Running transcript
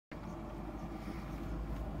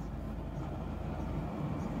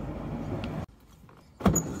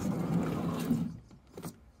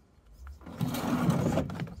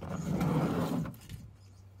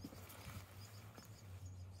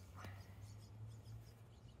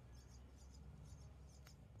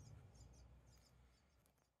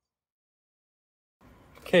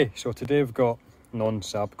Okay, so today we've got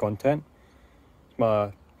non-SAB content. It's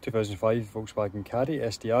my 2005 Volkswagen Caddy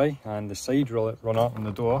SDI, and the side runner on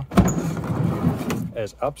the door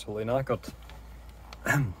is absolutely knackered.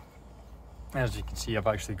 As you can see, I've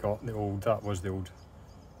actually got that was the old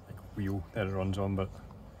wheel that it runs on, but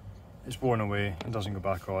it's worn away and doesn't go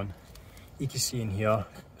back on. You can see in here,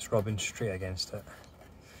 it's rubbing straight against it.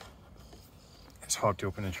 It's hard to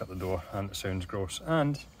open and shut the door, and it sounds gross,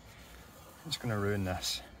 and it's going to ruin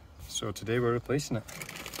this. So today we're replacing it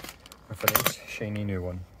with a nice shiny new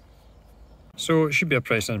one. So it should be a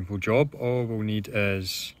pretty simple job. All we'll need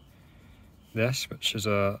is this, which is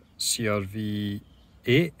a CRV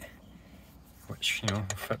 8, which, you know,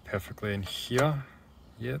 will fit perfectly in here.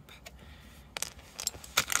 Yep.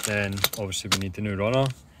 Then obviously we need the new runner,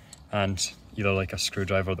 and either like a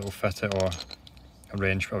screwdriver that will fit it, or a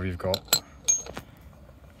wrench, whatever you've got.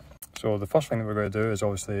 So the first thing that we're going to do is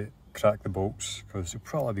obviously crack the bolts, because they'll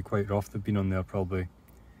probably be quite rough. They've been on there probably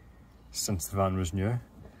since the van was new.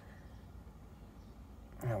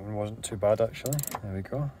 That one wasn't too bad actually. There we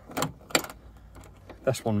go.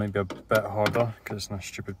 This one might be a bit harder because it's in a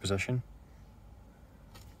stupid position.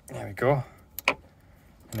 There we go. And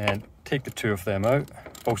then take the two of them out.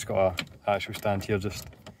 I've also got an actual stand here just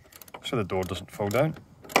so the door doesn't fall down.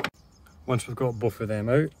 Once we've got both of them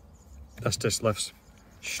out, this just lifts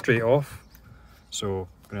straight off. So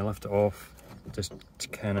I'm going to lift it off just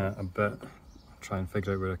kind of a bit. I'll try and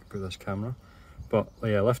figure out where I can put this camera. But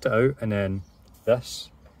yeah, lift it out, and then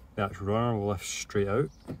this, the actual runner, will lift straight out.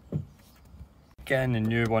 Getting the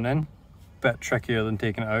new one in, bit trickier than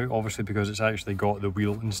taking it out, obviously, because it's actually got the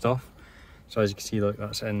wheel and stuff. So as you can see, like,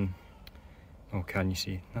 that's in. Oh, can you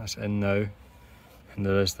see? That's in now. And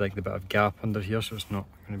there is like the bit of gap under here, so it's not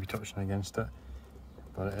going to be touching against it.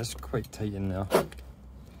 But it is quite tight in there.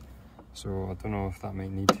 So I don't know if that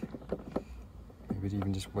might need, maybe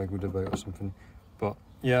even just wiggled about or something. But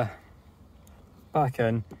yeah, back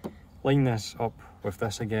in, line this up with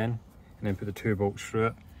this again, and then put the two bolts through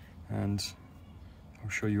it, and I'll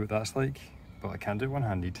show you what that's like, but I can't do it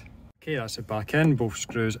one-handed. Okay, that's it back in, both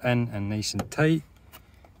screws in and nice and tight.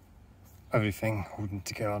 Everything holding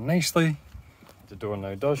together nicely. The door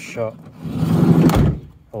now does shut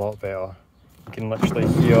a lot better. You can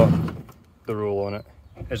literally hear the roll on it.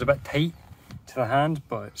 It's a bit tight to the hand,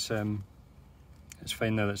 but it's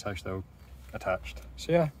fine now that it's actually all attached.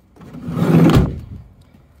 So yeah,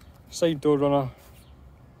 side door runner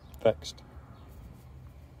fixed.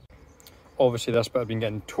 Obviously this bit has been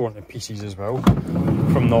getting torn to pieces as well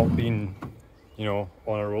from not being, you know,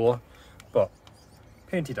 on a roller, but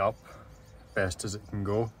painted up best as it can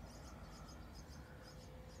go.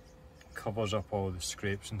 Covers up all the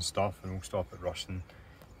scrapes and stuff, and will stop it rusting.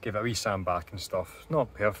 Give it a wee sand back and stuff.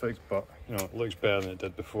 Not perfect, but you know, it looks better than it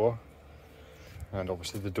did before. And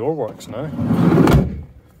obviously the door works now.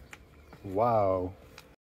 Wow.